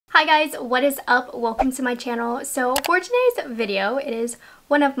Hi guys, what is up? Welcome to my channel. So for today's video, it is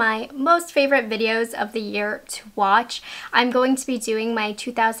one of my most favorite videos of the year to watch. I'm going to be doing my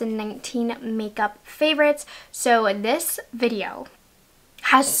 2019 makeup favorites. So this video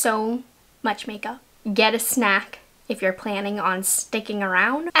has so much makeup. Get a snack if you're planning on sticking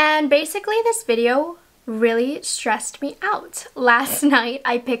around. And basically this video really stressed me out. Last night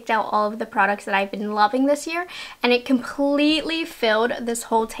I picked out all of the products that I've been loving this year and it completely filled this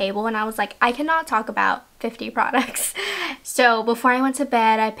whole table, and I was like, I cannot talk about 50 products. So before I went to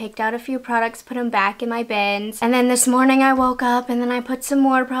bed, I picked out a few products, put them back in my bins, and then this morning I woke up and then I put some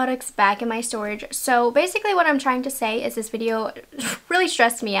more products back in my storage. So basically what I'm trying to say is this video really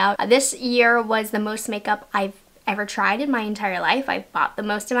stressed me out. This year was the most makeup I've ever tried in my entire life. I bought the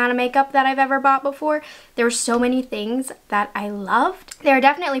most amount of makeup that I've ever bought before. There were so many things that I loved. There are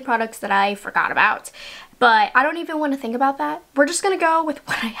definitely products that I forgot about, but I don't even want to think about that. We're just gonna go with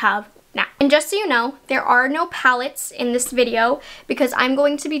what I have now. And just so you know, there are no palettes in this video because I'm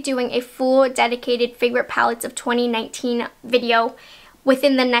going to be doing a full dedicated favorite palettes of 2019 video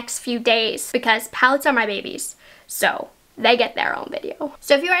within the next few days because palettes are my babies. So they get their own video.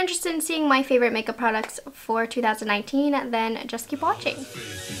 So if you are interested in seeing my favorite makeup products for 2019, then just keep watching.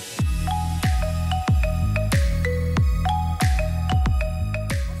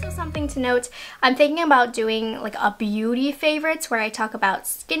 Also something to note, I'm thinking about doing like a beauty favorites where I talk about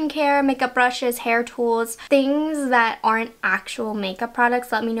skincare, makeup brushes, hair tools, things that aren't actual makeup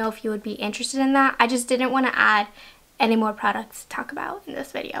products. Let me know if you would be interested in that. I just didn't want to add any more products to talk about in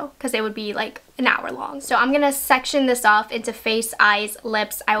this video because it would be like an hour long. So I'm gonna section this off into face, eyes,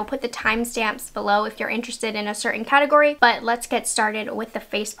 lips. I will put the timestamps below if you're interested in a certain category, but let's get started with the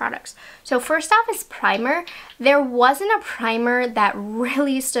face products. So first off is primer. There wasn't a primer that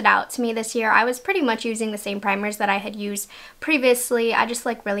really stood out to me this year. I was pretty much using the same primers that I had used previously. I just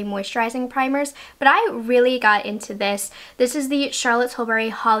like really moisturizing primers, but I really got into this. This is the Charlotte Tilbury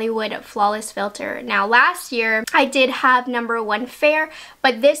Hollywood Flawless Filter. Now last year I did have number 1 fair,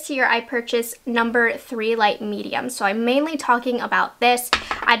 but this year I purchased number 3 light medium. So I'm mainly talking about this.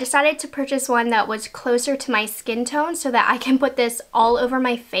 I decided to purchase one that was closer to my skin tone so that I can put this all over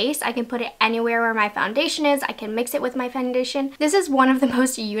my face. I can put it anywhere where my foundation is. I can mix it with my foundation. This is one of the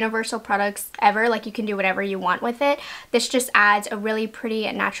most universal products ever. Like, you can do whatever you want with it. This just adds a really pretty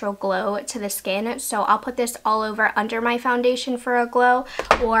natural glow to the skin. So I'll put this all over under my foundation for a glow,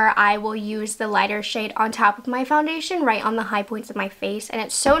 or I will use the lighter shade on top of my foundation right on the high points of my face, and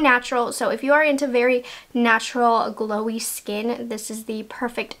it's so natural. So if you are into very natural glowy skin, this is the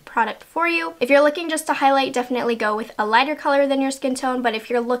perfect product for you. If you're looking just to highlight, definitely go with a lighter color than your skin tone, but if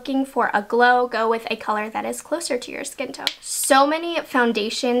you're looking for a glow, go with a color that is closer to your skin tone. So many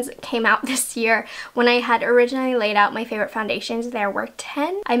foundations came out this year. When I had originally laid out my favorite foundations, there were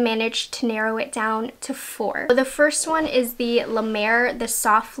 10. I managed to narrow it down to 4. So the first one is the Alamar, the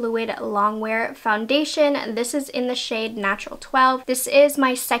Soft Fluid Longwear Foundation. This is in the shade Natural 12. This is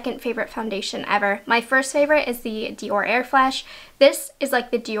my second favorite foundation ever. My first favorite is the Dior Air Flash. This is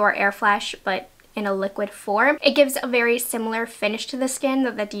like the Dior Air Flash, but in a liquid form. It gives a very similar finish to the skin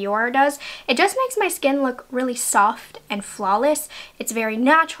that the Dior does. It just makes my skin look really soft and flawless. It's very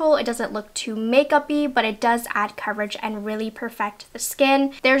natural. It doesn't look too makeup-y, but it does add coverage and really perfect the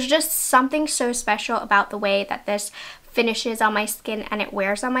skin. There's just something so special about the way that this finishes on my skin and it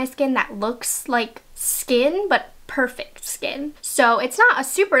wears on my skin that looks like skin, but perfect skin. So it's not a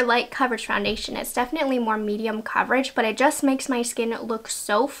super light coverage foundation. It's definitely more medium coverage, but it just makes my skin look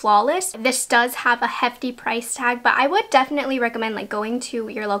so flawless. This does have a hefty price tag, but I would definitely recommend like going to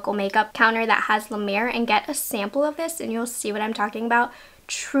your local makeup counter that has Alamar and get a sample of this, and you'll see what I'm talking about.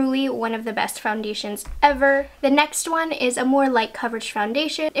 Truly one of the best foundations ever. The next one is a more light coverage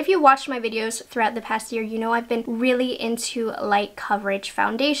foundation. If you watched my videos throughout the past year, you know I've been really into light coverage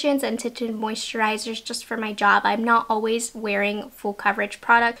foundations and tinted moisturizers just for my job. I'm not always wearing full coverage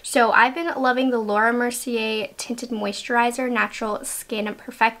product. So I've been loving the Laura Mercier Tinted Moisturizer Natural Skin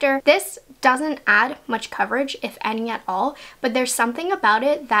Perfector. This doesn't add much coverage, if any at all, but there's something about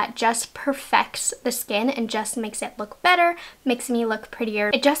it that just perfects the skin and just makes it look better, makes me look prettier.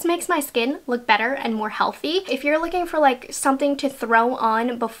 It just makes my skin look better and more healthy. If you're looking for like something to throw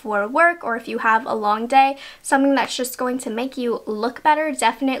on before work, or if you have a long day, something that's just going to make you look better,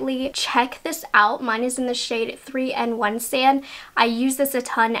 definitely check this out. Mine is in the shade 3N1 Sand. I use this a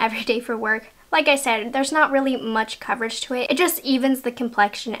ton every day for work. Like I said, there's not really much coverage to it. It just evens the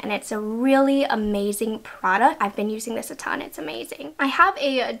complexion and it's a really amazing product. I've been using this a ton. It's amazing. I have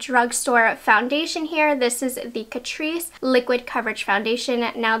a drugstore foundation here. This is the Catrice Liquid Coverage Foundation.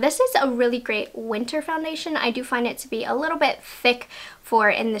 Now this is a really great winter foundation. I do find it to be a little bit thick for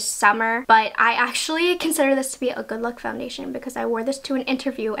in the summer, but I actually consider this to be a good look foundation because I wore this to an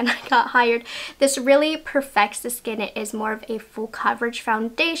interview and I got hired. This really perfects the skin. It is more of a full coverage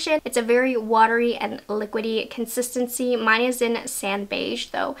foundation. It's a very watery and liquidy consistency. Mine is in sand beige,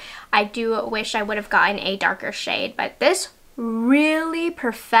 though I do wish I would have gotten a darker shade, but this really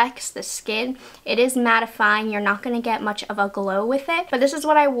perfects the skin. It is mattifying. You're not going to get much of a glow with it, but this is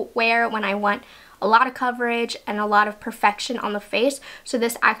what I wear when I want a lot of coverage and a lot of perfection on the face. So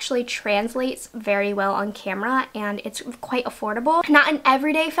this actually translates very well on camera and it's quite affordable. Not an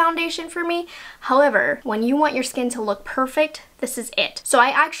everyday foundation for me. However, when you want your skin to look perfect, this is it. So I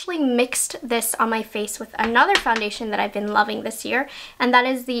actually mixed this on my face with another foundation that I've been loving this year, and that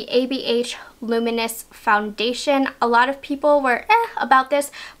is the ABH Luminous Foundation. A lot of people were about this,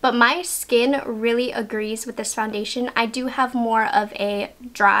 but my skin really agrees with this foundation. I do have more of a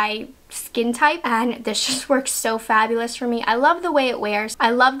dry skin type and this just works so fabulous for me. I love the way it wears. I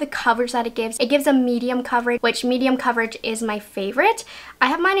love the coverage that it gives. It gives a medium coverage, which medium coverage is my favorite. I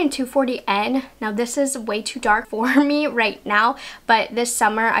have mine in 240N. Now this is way too dark for me right now, but this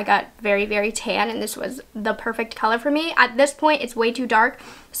summer I got very, very tan and this was the perfect color for me. At this point it's way too dark,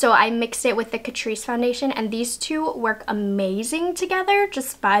 so I mixed it with the Catrice foundation and these two work amazing together.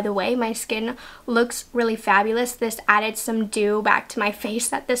 Just by the way, my skin looks really fabulous. This added some dew back to my face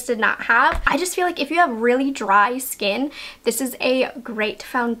that this did not have. I just feel like if you have really dry skin, this is a great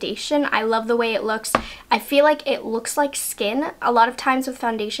foundation. I love the way it looks. I feel like it looks like skin. A lot of times with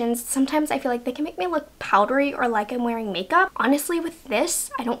foundations, sometimes I feel like they can make me look powdery or like I'm wearing makeup. Honestly, with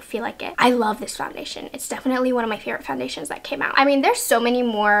this, I don't feel like it. I love this foundation. It's definitely one of my favorite foundations that came out. I mean, there's so many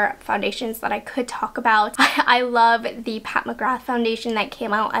more foundations that I could talk about. I love the Pat McGrath foundation that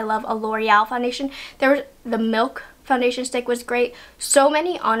came out. I love a L'Oreal foundation. There was the Milk foundation stick was great. So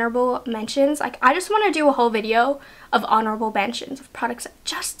many honorable mentions. Like, I just want to do a whole video of honorable mentions of products that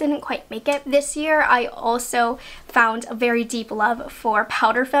just didn't quite make it. This year I also found a very deep love for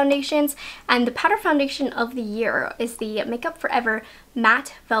powder foundations, and the powder foundation of the year is the Makeup Forever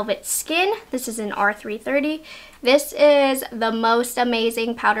Matte Velvet Skin. This is in R330. This is the most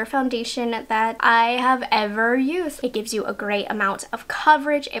amazing powder foundation that I have ever used. It gives you a great amount of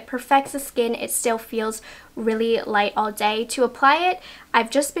coverage. It perfects the skin. It still feels really light all day. To apply it, I've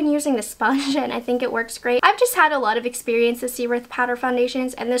just been using the sponge and I think it works great. I've just had a lot of experience this year with powder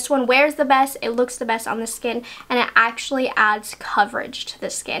foundations, and this one wears the best, it looks the best on the skin, and it actually adds coverage to the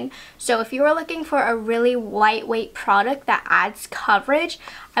skin. So if you are looking for a really lightweight product that adds coverage,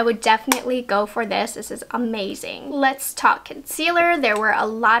 I would definitely go for this. This is amazing. Let's talk concealer. There were a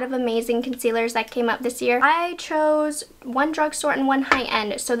lot of amazing concealers that came up this year. I chose one drugstore and one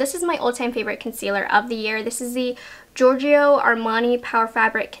high-end. So this is my all-time favorite concealer of the year. This is the Giorgio Armani Power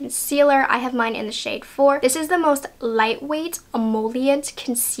Fabric Concealer. I have mine in the shade 4. This is the most lightweight emollient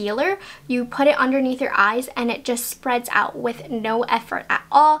concealer. You put it underneath your eyes and it just spreads out with no effort at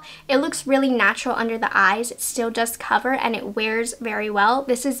all. It looks really natural under the eyes. It still does cover and it wears very well.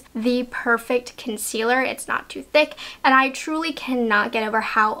 This is the perfect concealer. It's not too thick, and I truly cannot get over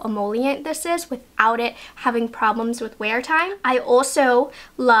how emollient this is without it having problems with wear time. I also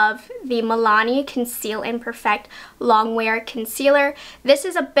love the Milani Conceal and Perfect Long Wear Concealer. This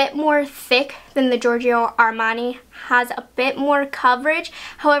is a bit more thick than the Giorgio Armani, has a bit more coverage.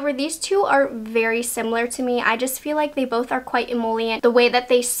 However, these two are very similar to me. I just feel like they both are quite emollient. The way that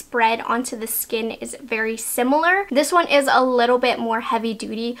they spread onto the skin is very similar. This one is a little bit more heavy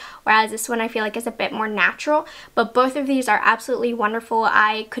duty, whereas this one I feel like is a bit more natural, but both of these are absolutely wonderful.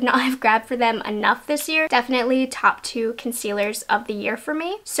 I could not have grabbed for them enough this year. Definitely top 2 concealers of the year for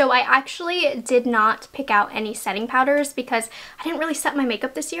me. So I actually did not pick out any setting powders because I didn't really set my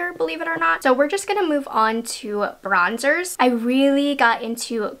makeup this year, believe it or not. So we're just gonna move on to bronzers. I really got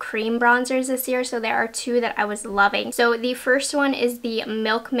into cream bronzers this year, so there are 2 that I was loving. So the first one is the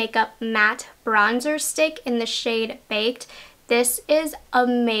Milk Makeup Matte Bronzer Stick in the shade Baked. This is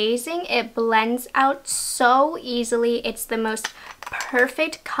amazing. It blends out so easily. It's the most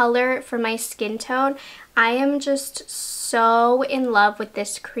perfect color for my skin tone. I am just so in love with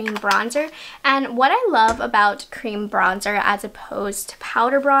this cream bronzer, and what I love about cream bronzer as opposed to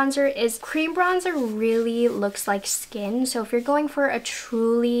powder bronzer is cream bronzer really looks like skin. So if you're going for a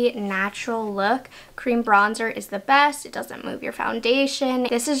truly natural look, cream bronzer is the best. It doesn't move your foundation.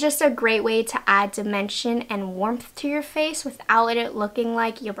 This is just a great way to add dimension and warmth to your face without it looking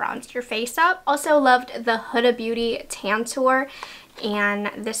like you bronzed your face up. Also loved the Huda Beauty Tantour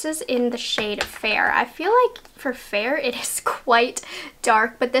and this is in the shade Fair. I feel like for Fair it is quite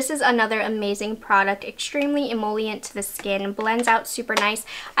dark, but this is another amazing product. Extremely emollient to the skin, blends out super nice.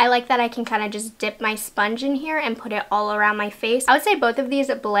 I like that I can kind of just dip my sponge in here and put it all around my face. I would say both of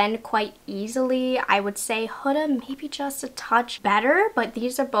these blend quite easily. I would say Huda maybe just a touch better, but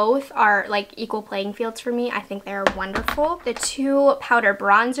these are both like equal playing fields for me. I think they're wonderful. The two powder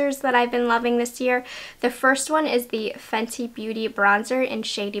bronzers that I've been loving this year. The first one is the Fenty Beauty bronzer in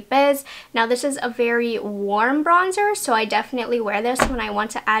Shady Biz. Now this is a very warm bronzer, so I definitely wear this when I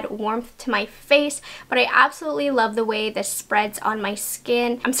want to add warmth to my face, but I absolutely love the way this spreads on my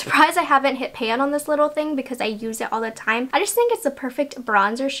skin. I'm surprised I haven't hit pan on this little thing because I use it all the time. I just think it's the perfect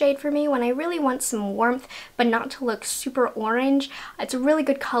bronzer shade for me when I really want some warmth but not to look super orange. It's a really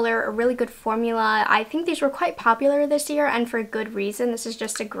good color, a really good formula. I think these were quite popular this year, and for good reason. This is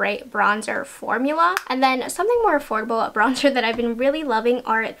just a great bronzer formula. And then something more affordable, a bronzer that I've been really loving,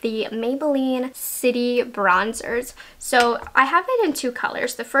 are the Maybelline City bronzers. So I have it in two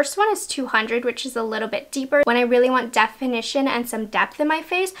colors. The first one is 200, which is a little bit deeper. When I really want definition and some depth in my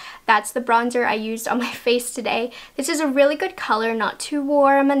face, that's the bronzer I used on my face today. This is a really good color, not too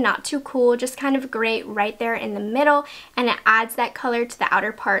warm and not too cool, just kind of great right there in the middle, and it adds that color to the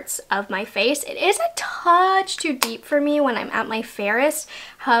outer parts of my face. It is a touch too deep for me when I'm at my fairest.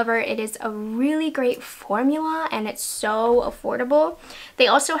 However, it is a really great formula and it's so affordable. They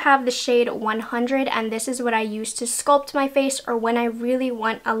also have the shade 100, and this is what I use to sculpt my face or when I really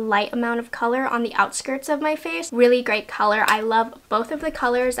want a light amount of color on the outskirts of my face. Really great color. I love both of the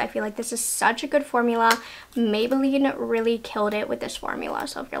colors. I feel like this is such a good formula. Maybelline really killed it with this formula.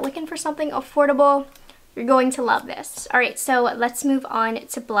 So if you're looking for something affordable, you're going to love this. Alright, so let's move on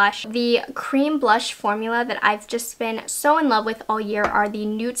to blush. The cream blush formula that I've just been so in love with all year are the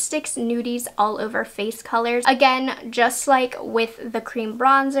Nude Sticks Nudies All Over Face colors. Again, just like with the cream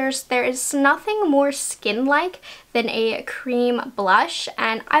bronzers, there is nothing more skin-like than a cream blush,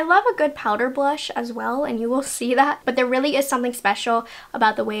 and I love a good powder blush as well, and you will see that, but there really is something special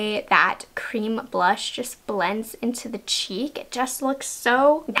about the way that cream blush just blends into the cheek. It just looks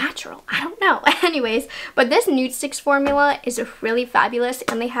so natural. I don't know. Anyways, but this Nude Sticks formula is really fabulous,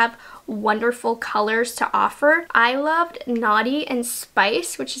 and they have wonderful colors to offer. I loved Naughty and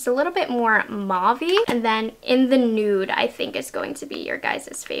Spice, which is a little bit more mauve-y, and then In the Nude I think is going to be your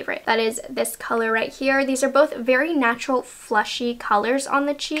guys' favorite. That is this color right here. These are both very natural flushy colors on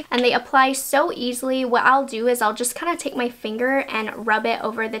the cheek, and they apply so easily. What I'll do is I'll just kind of take my finger and rub it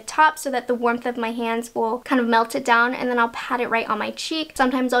over the top so that the warmth of my hands will kind of melt it down, and then I'll pat it right on my cheek.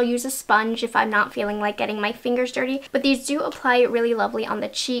 Sometimes I'll use a sponge if I'm not feeling like getting my fingers dirty, but these do apply really lovely on the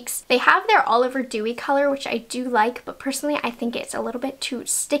cheeks. They have their all over dewy color, which I do like, but personally I think it's a little bit too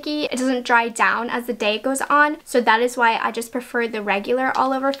sticky. It doesn't dry down as the day goes on, so that is why I just prefer the regular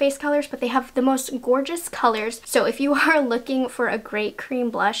all over face colors, but they have the most gorgeous colors. So if you are looking for a great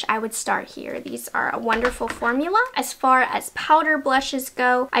cream blush, I would start here. These are a wonderful formula. As far as powder blushes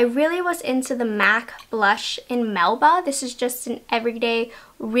go, I really was into the MAC blush in Melba. This is just an everyday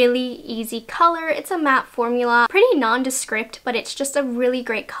really easy color. It's a matte formula, pretty nondescript, but it's just a really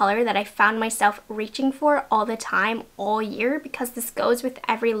great color that I found myself reaching for all the time, all year, because this goes with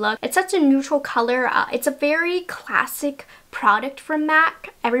every look. It's such a neutral color. It's a very classic product from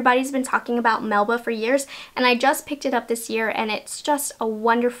MAC. Everybody's been talking about Melba for years, and I just picked it up this year, and it's just a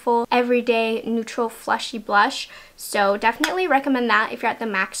wonderful everyday neutral flushy blush. So definitely recommend that. If you're at the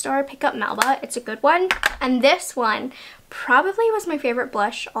MAC store, pick up Melba. It's a good one. And this one probably was my favorite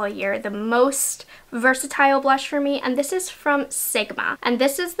blush all year, the most versatile blush for me, and this is from Sigma, and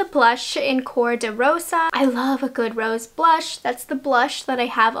this is the blush in Cor de Rosa. I love a good rose blush. That's the blush that I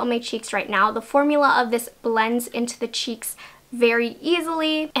have on my cheeks right now. The formula of this blends into the cheeks very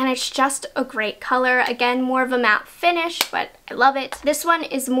easily, and it's just a great color. Again, more of a matte finish, but I love it. This one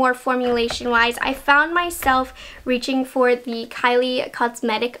is more formulation wise. I found myself reaching for the Kylie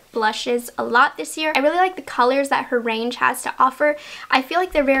Cosmetic blushes a lot this year. I really like the colors that her range has to offer. I feel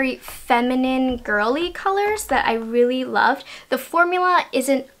like they're very feminine, girly colors that I really loved. The formula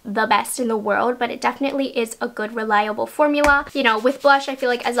isn't the best in the world, but it definitely is a good, reliable formula. You know, with blush, I feel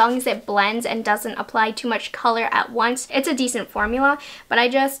like as long as it blends and doesn't apply too much color at once, it's a decent formula, but I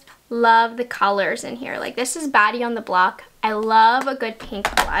just love the colors in here. Like, this is Baddie on the Block. I love a good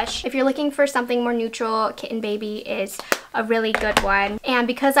pink blush. If you're looking for something more neutral, Kitten Baby is a really good one. And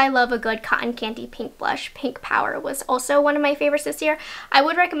because I love a good cotton candy pink blush, Pink Power was also one of my favorites this year. I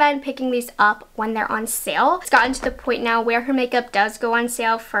would recommend picking these up when they're on sale. It's gotten to the point now where her makeup does go on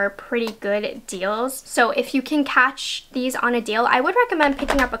sale for pretty good deals. So if you can catch these on a deal, I would recommend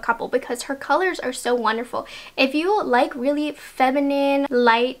picking up a couple because her colors are so wonderful. If you like really feminine,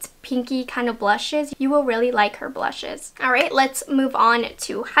 light, pinky kind of blushes, you will really like her blushes. Alright, let's move on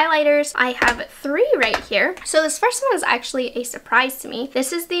to highlighters. I have 3 right here. So this first one is actually a surprise to me.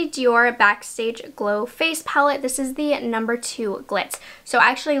 This is the Dior Backstage Glow Face Palette. This is the number 2 Glitz. So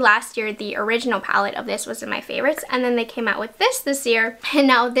actually last year, the original palette of this was in my favorites, and then they came out with this year, and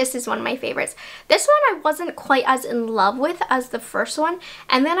now this is one of my favorites. This one I wasn't quite as in love with as the first one,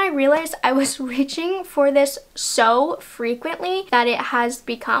 and then I realized I was reaching for this so frequently that it has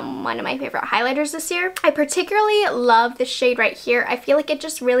become one of my favorite highlighters this year. I particularly love the shade right here. I feel like it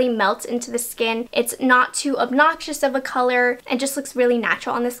just really melts into the skin. It's not too obnoxious of a color and just looks really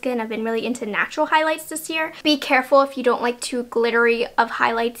natural on the skin. I've been really into natural highlights this year. Be careful if you don't like too glittery of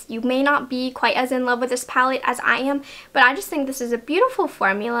highlights. You may not be quite as in love with this palette as I am, but I just think this is a beautiful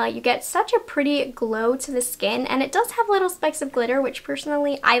formula. You get such a pretty glow to the skin, and it does have little specks of glitter, which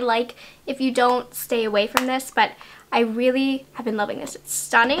personally I like. If you don't, stay away from this, but I really have been loving this. It's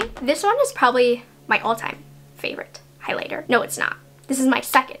stunning. This one is probably my all-time favorite highlighter. No, it's not. This is my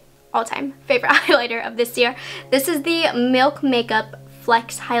second all-time favorite highlighter of this year. This is the Milk Makeup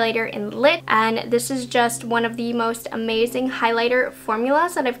Flex highlighter in Lit, and this is just one of the most amazing highlighter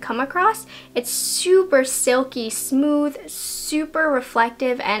formulas that I've come across. It's super silky smooth, super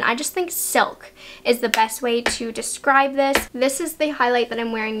reflective, and I just think silk is the best way to describe this. This is the highlight that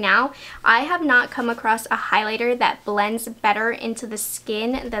I'm wearing now. I have not come across a highlighter that blends better into the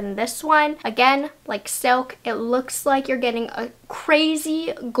skin than this one. Again, like silk, it looks like you're getting a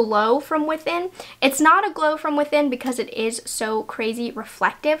crazy glow from within. It's not a glow from within because it is so crazy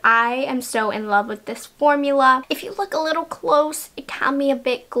reflective. I am so in love with this formula. If you look a little close, it can be a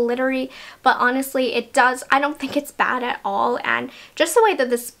bit glittery, but honestly, I don't think it's bad at all, and just the way that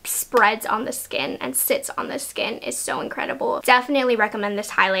this spreads on the skin and sits on the skin is so incredible. Definitely recommend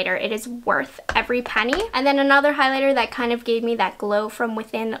this highlighter. It is worth every penny. And then another highlighter that kind of gave me that glow from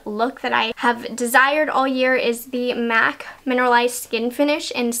within look that I have desired all year is the MAC Mineralized Skin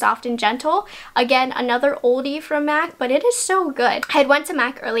Finish in Soft and Gentle. Again, another oldie from MAC, but it is so good. I had went to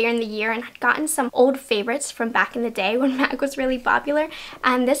MAC earlier in the year and had gotten some old favorites from back in the day when MAC was really popular,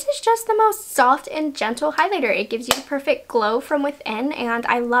 and this is just the most soft and gentle highlighter. It gives you the perfect glow from within, and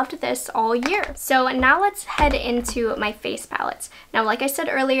I loved this all year. So now let's head into my face palettes. Now, like I said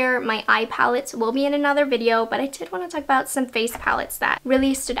earlier, my eye palettes will be in another video, but I did want to talk about some face palettes that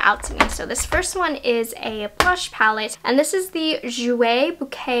really stood out to me. So this first one is a blush palette, and this is the Jouer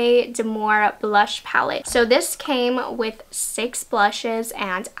Bouquet d'Amour blush palette. So this came with 6 blushes,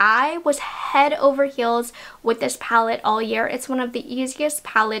 and I was head over heels with this palette all year. It's one of the easiest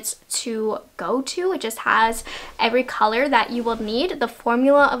palettes to go to. It just has every color that you will need. The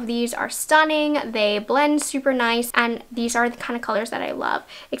formula of these are stunning. They blend super nice, and these are the kind of colors that I love.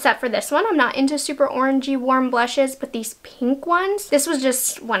 Except for this one, I'm not into super orangey warm blushes, but these pink ones, this was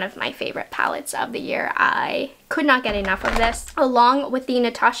just one of my favorite palettes of the year. I could not get enough of this, along with the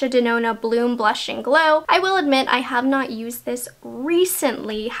Natasha Denona Bloom Blush and Glow. I will admit I have not used this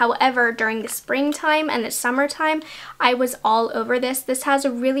recently. However, during the springtime and the summertime, I was all over this. This has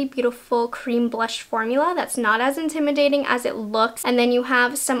a really beautiful cream blush formula that's not as intimidating as it looks, and then you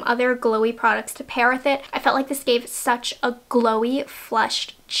have some other glowy products to pair with it. I felt like this gave such a glowy,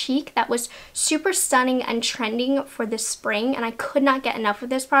 flushed cheek that was super stunning and trending for this spring, and I could not get enough of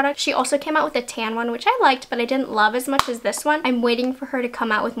this product. She also came out with a tan one, which I liked, but I didn't love as much as this one. I'm waiting for her to come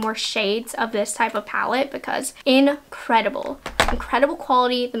out with more shades of this type of palette because incredible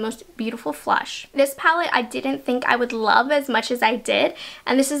quality, the most beautiful flush. This palette I didn't think I would love as much as I did,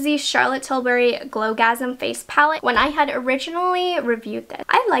 and this is the Charlotte Tilbury Glowgasm Face Palette. When I had originally reviewed this,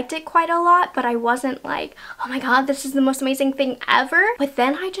 I liked it quite a lot, but I wasn't like, oh my god, this is the most amazing thing ever. But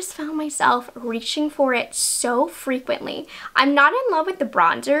then I just found myself reaching for it so frequently. I'm not in love with the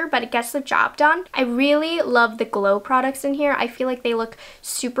bronzer, but it gets the job done. I really love the glow products in here. I feel like they look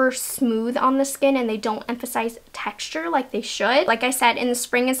super smooth on the skin and they don't emphasize texture like they should. Like I said, in the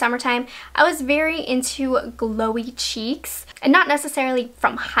spring and summertime, I was very into glowy cheeks. and not necessarily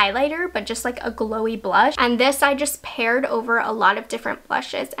from highlighter, but just like a glowy blush. And this I just paired over a lot of different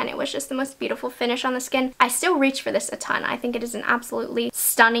blushes, and it was just the most beautiful finish on the skin. I still reach for this a ton. I think it is an absolutely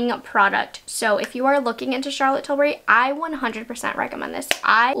stunning product. So if you are looking into Charlotte Tilbury, I 100% recommend this.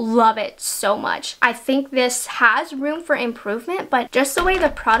 I love it so much. I think this has room for improvement, but just the way the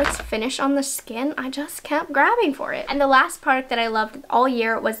products finish on the skin, I just kept grabbing for it. And the last product that I loved all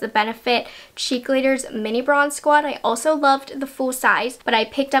year was the Benefit Cheek Leaders Mini Bronze Squad. I also loved the full size, but I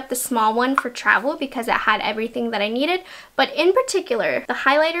picked up the small one for travel because it had everything that I needed. But in particular, the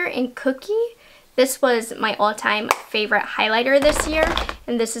highlighter in Cookie, this was my all-time favorite highlighter this year,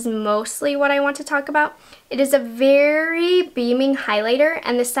 and this is mostly what I want to talk about. It is a very beaming highlighter,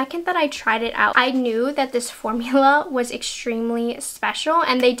 and the second that I tried it out, I knew that this formula was extremely special,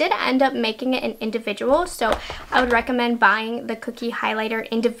 and they did end up making it an individual, so I would recommend buying the Cookie highlighter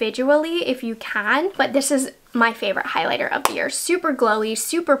individually if you can. But this is my favorite highlighter of the year. Super glowy,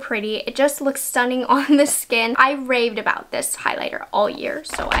 super pretty. It just looks stunning on the skin. I raved about this highlighter all year,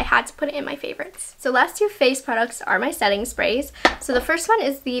 so I had to put it in my favorites. So last two face products are my setting sprays. So the first one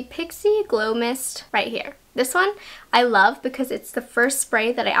is the Pixi Glow Mist right here. This one I love because it's the first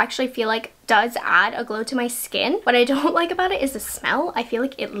spray that I actually feel like does add a glow to my skin. What I don't like about it is the smell. I feel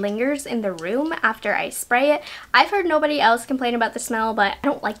like it lingers in the room after I spray it. I've heard nobody else complain about the smell, but I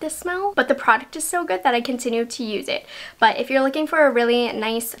don't like this smell. But the product is so good that I continue to use it. But if you're looking for a really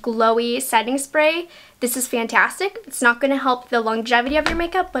nice glowy setting spray, this is fantastic. It's not going to help the longevity of your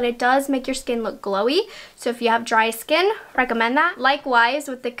makeup, but it does make your skin look glowy. So if you have dry skin, recommend that. Likewise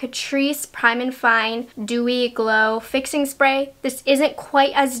with the Catrice Prime and Fine Dewy Glow Fixing Spray. This isn't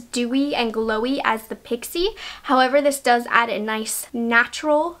quite as dewy and glowy as the Pixi. However, this does add a nice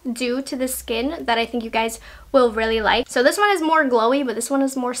natural dew to the skin that I think you guys will really like. So this one is more glowy, but this one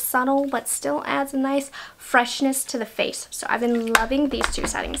is more subtle, but still adds a nice freshness to the face. So I've been loving these two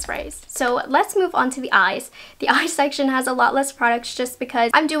setting sprays. So let's move on to the eyes. The eye section has a lot less products just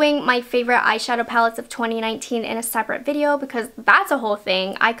because I'm doing my favorite eyeshadow palettes of 2019 in a separate video, because that's a whole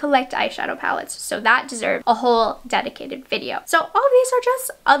thing. I collect eyeshadow palettes, so that deserves a whole dedicated video. So all these are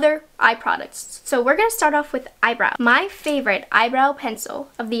just other eye products. So we're gonna start off with eyebrow. My favorite eyebrow pencil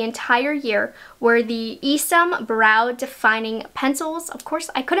of the entire year were the Esam Brow Defining Pencils. Of course,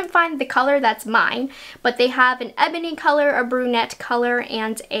 I couldn't find the color that's mine, but they have an ebony color, a brunette color,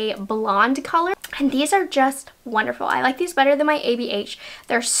 and a blonde color. And these are just wonderful. I like these better than my ABH.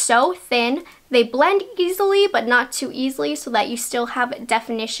 They're so thin. They blend easily, but not too easily, so that you still have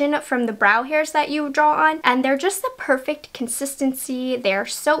definition from the brow hairs that you draw on. And they're just the perfect consistency. They're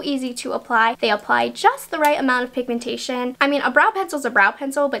so easy to apply. They apply just the right amount of pigmentation. I mean, a brow pencil is a brow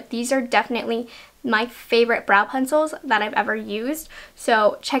pencil, but these are definitely my favorite brow pencils that I've ever used.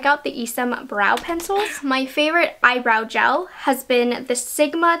 So check out the Esam brow pencils. My favorite eyebrow gel has been the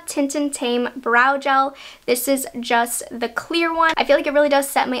Sigma Tint and Tame brow gel. This is just the clear one. I feel like it really does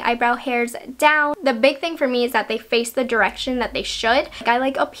set my eyebrow hairs down. The big thing for me is that they face the direction that they should. Like, I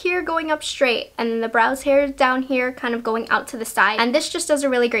like up here going up straight, and then the brows hairs down here kind of going out to the side. And this just does a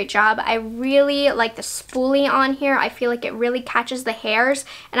really great job. I really like the spoolie on here. I feel like it really catches the hairs,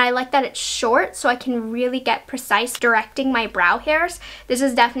 and I like that it's short, so I can really get precise directing my brow hairs. This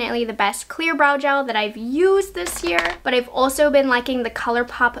is definitely the best clear brow gel that I've used this year, but I've also been liking the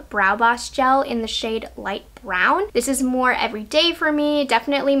ColourPop Brow Boss gel in the shade Light Brown. This is more everyday for me.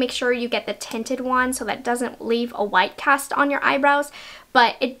 Definitely make sure you get the tinted one so that doesn't leave a white cast on your eyebrows,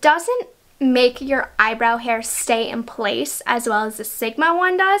 but it doesn't make your eyebrow hair stay in place as well as the Sigma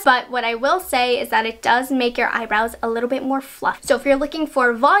one does. But what I will say is that it does make your eyebrows a little bit more fluffy. So if you're looking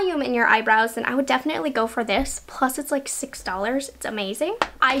for volume in your eyebrows, then I would definitely go for this. Plus it's like $6. It's amazing.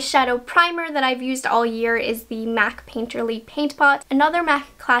 Eyeshadow primer that I've used all year is the MAC Painterly Paint Pot. Another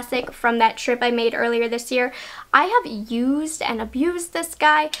MAC classic from that trip I made earlier this year. I have used and abused this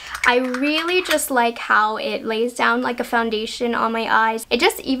guy. I really just like how it lays down like a foundation on my eyes. It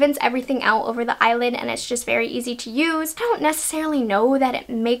just evens everything out over the eyelid, and it's just very easy to use. I don't necessarily know that it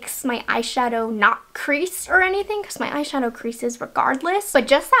makes my eyeshadow not crease or anything, because my eyeshadow creases regardless, but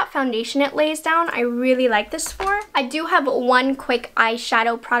just that foundation it lays down, I really like this for. I do have one quick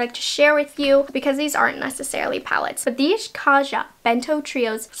eyeshadow product to share with you, because these aren't necessarily palettes, but these Kaja Bento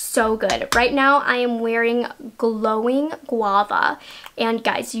Trios, so good. Right now I am wearing Glowing Guava, and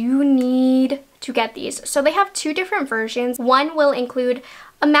guys, you need to get these. So they have two different versions. One will include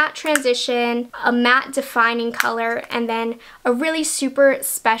a matte transition, a matte defining color, and then a really super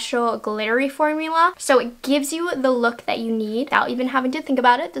special glittery formula. So it gives you the look that you need without even having to think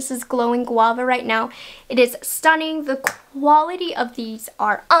about it. This is Glowing Guava right now. It is stunning. The quality of these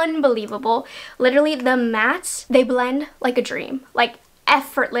are unbelievable. Literally, the mattes, they blend like a dream. Like,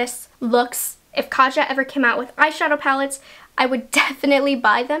 effortless looks. If Kaja ever came out with eyeshadow palettes, I would definitely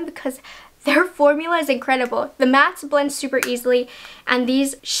buy them because their formula is incredible. The mattes blend super easily, and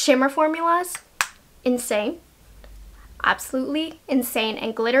these shimmer formulas, insane. Absolutely insane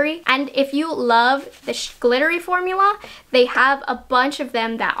and glittery. And if you love the glittery formula, they have a bunch of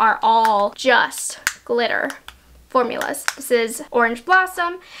them that are all just glitter formulas. This is Orange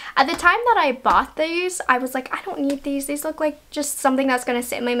Blossom. At the time that I bought these, I was like, I don't need these. These look like just something that's gonna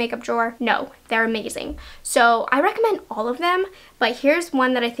sit in my makeup drawer. No, they're amazing. So I recommend all of them, but here's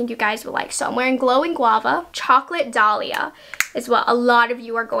one that I think you guys will like. So I'm wearing Glowing Guava. Chocolate Dahlia is what a lot of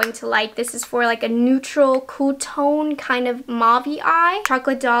you are going to like. This is for like a neutral, cool tone, kind of mauve-y eye.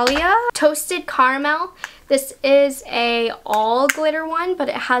 Chocolate Dahlia. Toasted Caramel. This is a all glitter one, but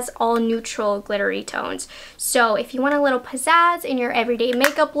it has all neutral glittery tones. So if you want a little pizzazz in your everyday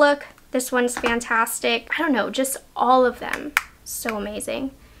makeup look, this one's fantastic. I don't know, just all of them. So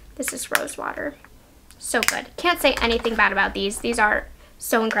amazing. This is Rosewater. So good. Can't say anything bad about these. These are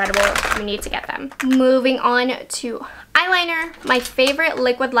so incredible. You need to get them. Moving on to eyeliner. My favorite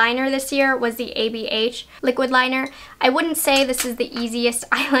liquid liner this year was the ABH liquid liner. I wouldn't say this is the easiest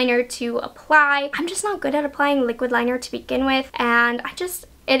eyeliner to apply. I'm just not good at applying liquid liner to begin with, and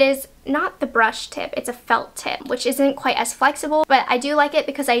it is not the brush tip, it's a felt tip, which isn't quite as flexible, but I do like it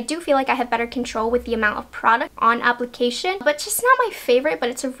because I do feel like I have better control with the amount of product on application. But just not my favorite, but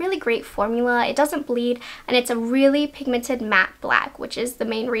it's a really great formula. It doesn't bleed, and it's a really pigmented matte black, which is the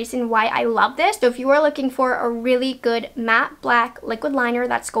main reason why I love this. So if you are looking for a really good matte black liquid liner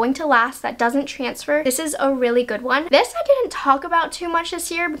that's going to last, that doesn't transfer, this is a really good one. This I didn't talk about too much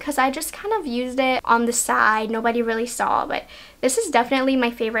this year because I just kind of used it on the side. Nobody really saw, but this is definitely my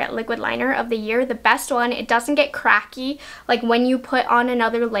favorite liquid liner of the year. The best one. It doesn't get cracky. Like when you put on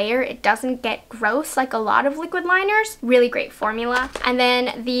another layer, it doesn't get gross like a lot of liquid liners. Really great formula. And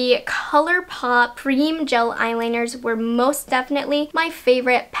then the ColourPop Cream Gel Eyeliners were most definitely my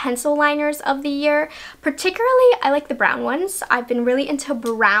favorite pencil liners of the year. Particularly, I like the brown ones. I've been really into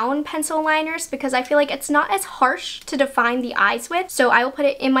brown pencil liners because I feel like it's not as harsh to define the eyes with. So I will put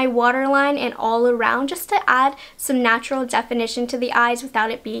it in my waterline and all around just to add some natural definition to the eyes without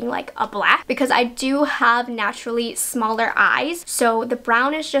it being like a black, because I do have naturally smaller eyes. So the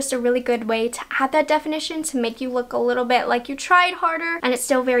brown is just a really good way to add that definition to make you look a little bit like you tried harder, and it's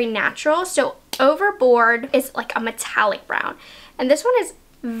still very natural. So Overboard is like a metallic brown, and this one is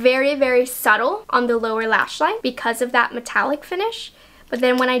very, very subtle on the lower lash line because of that metallic finish. But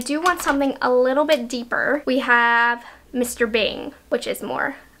then when I do want something a little bit deeper, we have Mr. Bing, which is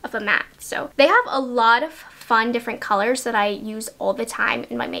more of a matte. So they have a lot of fun different colors that I use all the time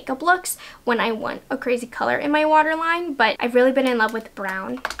in my makeup looks when I want a crazy color in my waterline, but I've really been in love with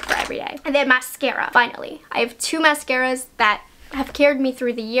brown for every day. And then mascara, finally. I have two mascaras that have carried me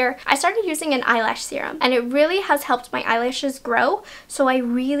through the year. I started using an eyelash serum, and it really has helped my eyelashes grow, so I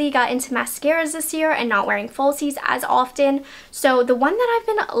really got into mascaras this year and not wearing falsies as often. So the one that I've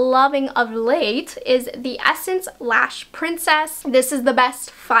been loving of late is the Essence Lash Princess. This is the best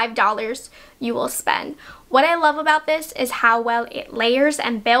 $5 you will spend. What I love about this is how well it layers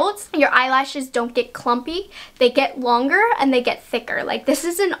and builds. Your eyelashes don't get clumpy, they get longer and they get thicker. Like, this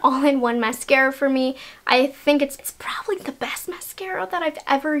is an all-in-one mascara for me. I think it's probably the best mascara that I've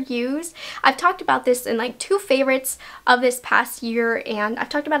ever used. I've talked about this in like 2 favorites of this past year, and I've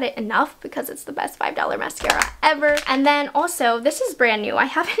talked about it enough because it's the best $5 mascara ever. And then also, this is brand new. I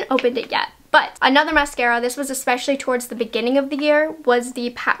haven't opened it yet. But another mascara, this was especially towards the beginning of the year, was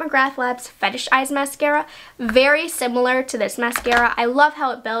the Pat McGrath Labs Fetish Eyes Mascara. Very similar to this mascara. I love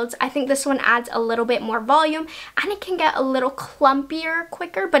how it builds. I think this one adds a little bit more volume, and it can get a little clumpier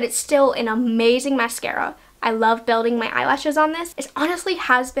quicker, but it's still an amazing mascara. I love building my eyelashes on this. It honestly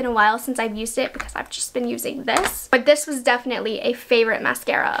has been a while since I've used it because I've just been using this. But this was definitely a favorite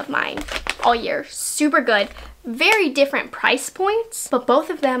mascara of mine all year. Super good. Very different price points, but both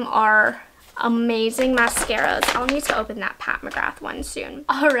of them are amazing mascaras. I'll need to open that Pat McGrath one soon.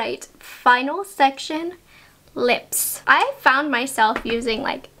 Alright, final section, lips. I found myself using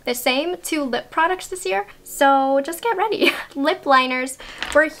like the same 2 lip products this year, so just get ready. Lip liners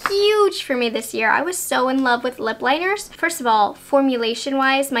were huge for me this year. I was so in love with lip liners. First of all, formulation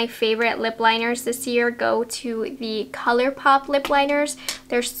wise, my favorite lip liners this year go to the ColourPop lip liners.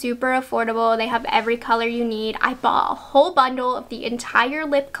 They're super affordable. They have every color you need. I bought a whole bundle of the entire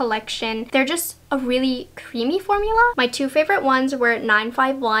lip collection. They're just a really creamy formula. My 2 favorite ones were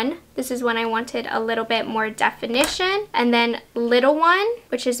 951. This is when I wanted a little bit more definition. And then Little One,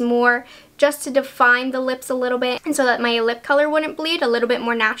 which is more just to define the lips a little bit and so that my lip color wouldn't bleed, a little bit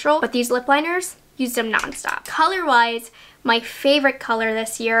more natural. But these lip liners, used them nonstop. Color-wise, my favorite color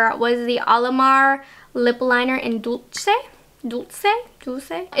this year was the Alamar lip liner in Dulce.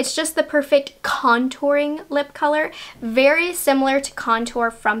 It's just the perfect contouring lip color. Very similar to Contour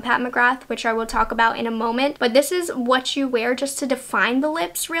from Pat McGrath, which I will talk about in a moment. But this is what you wear just to define the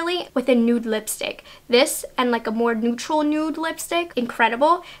lips, really, with a nude lipstick. This and like a more neutral nude lipstick,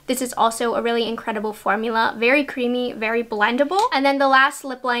 incredible. This is also a really incredible formula. Very creamy, very blendable. And then the last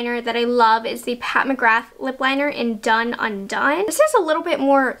lip liner that I love is the Pat McGrath lip liner in Done Undone. This has a little bit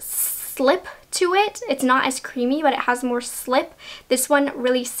more slip to it. It's not as creamy, but it has more slip. This one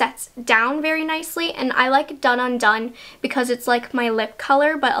really sets down very nicely, and I like Done Undone because it's like my lip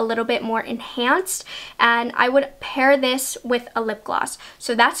color but a little bit more enhanced, and I would pair this with a lip gloss.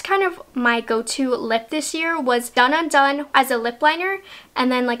 So that's kind of my go-to lip this year, was Done Undone as a lip liner and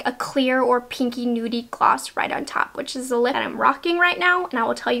then like a clear or pinky nudie gloss right on top, which is the lip that I'm rocking right now, and I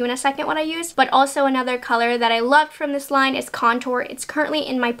will tell you in a second what I use. But also another color that I loved from this line is Contour. It's currently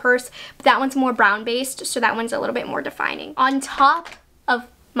in my purse, but that one's more brown based, so that one's a little bit more defining. On top of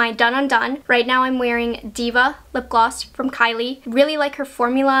my Done Undone, right now I'm wearing Diva lip gloss from Kylie. Really like her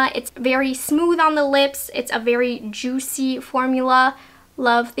formula. It's very smooth on the lips. It's a very juicy formula.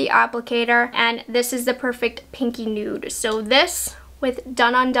 Love the applicator, and this is the perfect pinky nude. So this with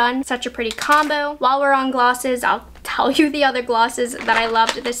Done Undone, such a pretty combo. While we're on glosses, I'll tell you the other glosses that I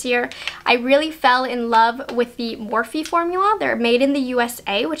loved this year. I really fell in love with the Morphe formula. They're made in the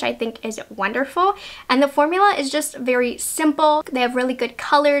USA, which I think is wonderful. And the formula is just very simple. They have really good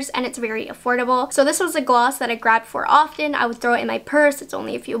colors and it's very affordable. So this was a gloss that I grabbed for often. I would throw it in my purse. It's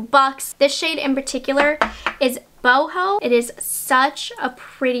only a few bucks. This shade in particular is Boho. It is such a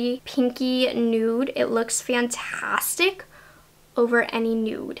pretty pinky nude. It looks fantastic over any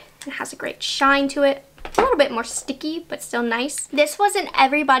nude. It has a great shine to it. A little bit more sticky, but still nice. This wasn't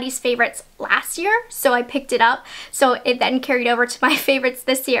everybody's favorites last year, so I picked it up. So it then carried over to my favorites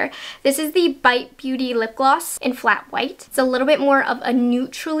this year. This is the Bite Beauty lip gloss in Flat White. It's a little bit more of a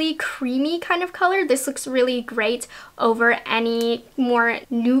neutrally creamy kind of color. This looks really great over any more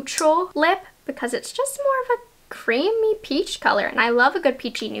neutral lip because it's just more of a creamy peach color, and I love a good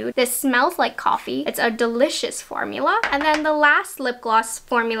peachy nude. This smells like coffee. It's a delicious formula. And then the last lip gloss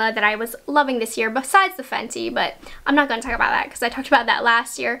formula that I was loving this year, besides the Fenty, but I'm not going to talk about that because I talked about that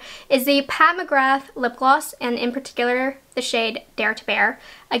last year, is the Pat McGrath lip gloss, and in particular the shade Dare to Bear.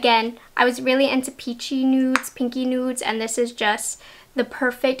 Again, I was really into peachy nudes, pinky nudes, and this is just the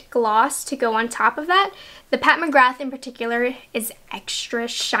perfect gloss to go on top of that. The Pat McGrath in particular is extra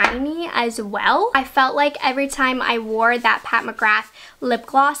shiny as well. I felt like every time I wore that Pat McGrath lip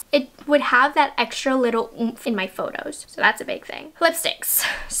gloss, it would have that extra little oomph in my photos. So that's a big thing. Lipsticks.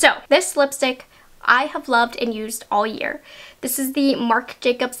 So this lipstick I have loved and used all year. This is the Marc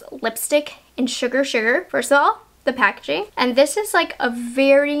Jacobs lipstick in Sugar Sugar. First of all, the packaging, and this is like a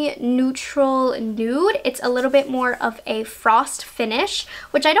very neutral nude. It's a little bit more of a frost finish,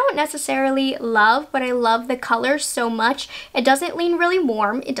 which I don't necessarily love, but I love the color so much. It doesn't lean really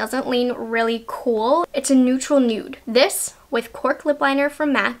warm, it doesn't lean really cool. It's a neutral nude. This with Cork lip liner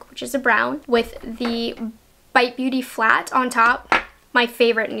from MAC, which is a brown, with the Bite Beauty flat on top. My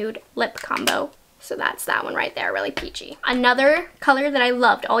favorite nude lip combo. So that's that one right there, really peachy. Another color that I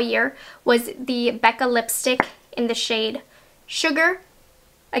loved all year was the Becca lipstick in the shade Sugar.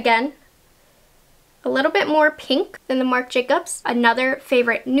 Again, a little bit more pink than the Marc Jacobs. Another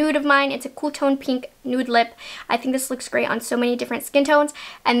favorite nude of mine. It's a cool tone pink nude lip. I think this looks great on so many different skin tones.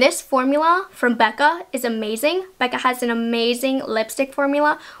 And this formula from Becca is amazing. Becca has an amazing lipstick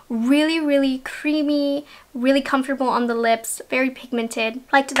formula. Really, really creamy, really comfortable on the lips, very pigmented.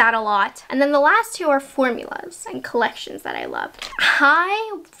 Liked that a lot. And then the last two are formulas and collections that I loved.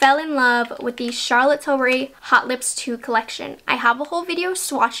 I fell in love with the Charlotte Tilbury Hot Lips 2 collection. I have a whole video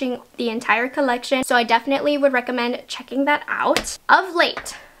swatching the entire collection, so I definitely would recommend checking that out. Of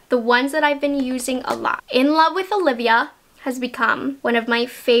late, the ones that I've been using a lot. In love with Olivia. has become one of my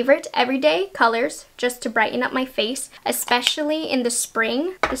favorite everyday colors just to brighten up my face, especially in the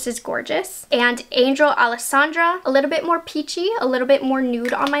spring. This is gorgeous. And Angel Alessandra, a little bit more peachy, a little bit more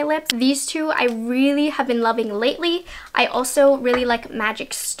nude on my lips. These two I really have been loving lately. I also really like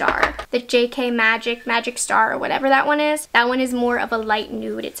Magic Star. The JK Magic Star, or whatever that one is. That one is more of a light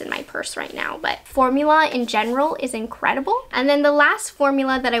nude. It's in my purse right now. But formula in general is incredible. And then the last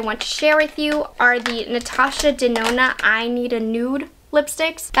formula that I want to share with you are the Natasha Denona I Need a Nude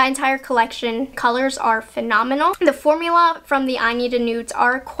lipsticks. That entire collection, colors are phenomenal. The formula from the I Need a Nudes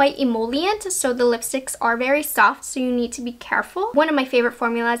are quite emollient, so the lipsticks are very soft, so you need to be careful. One of my favorite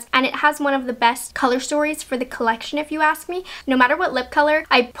formulas, and it has one of the best color stories for the collection if you ask me. No matter what lip color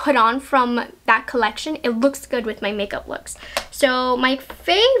I put on from that collection, it looks good with my makeup looks. So my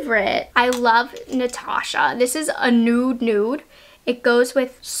favorite, I love Natasha. This is a nude. It goes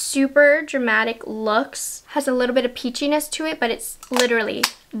with super dramatic looks, has a little bit of peachiness to it, but it's literally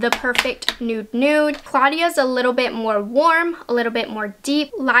the perfect nude. Claudia's a little bit more warm, a little bit more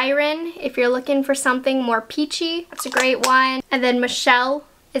deep. Lyran, if you're looking for something more peachy, that's a great one. And then Michelle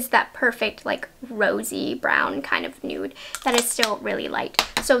is that perfect like rosy brown kind of nude that is still really light.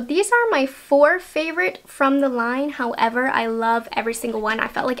 So these are my 4 favorite from the line. However, I love every single one. I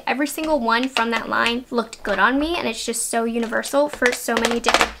felt like every single one from that line looked good on me, and it's just so universal for so many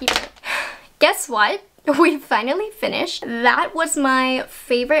different people. Guess what? We finally finished. That was my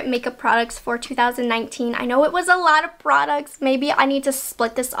favorite makeup products for 2019. I know it was a lot of products. Maybe I need to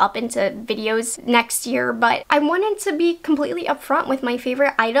split this up into videos next year, but I wanted to be completely upfront with my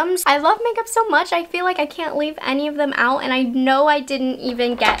favorite items. I love makeup so much, I feel like I can't leave any of them out, and I know I didn't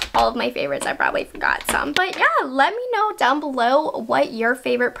even get all of my favorites. I probably forgot some. But yeah, let me know down below what your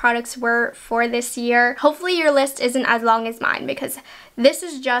favorite products were for this year. Hopefully your list isn't as long as mine, because this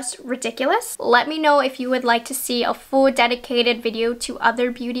is just ridiculous. Let me know if you would like to see a full dedicated video to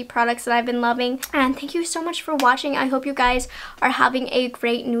other beauty products that I've been loving. And thank you so much for watching. I hope you guys are having a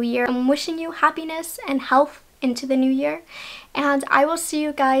great new year. I'm wishing you happiness and health into the new year. And I will see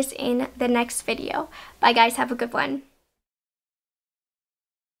you guys in the next video. Bye guys, have a good one.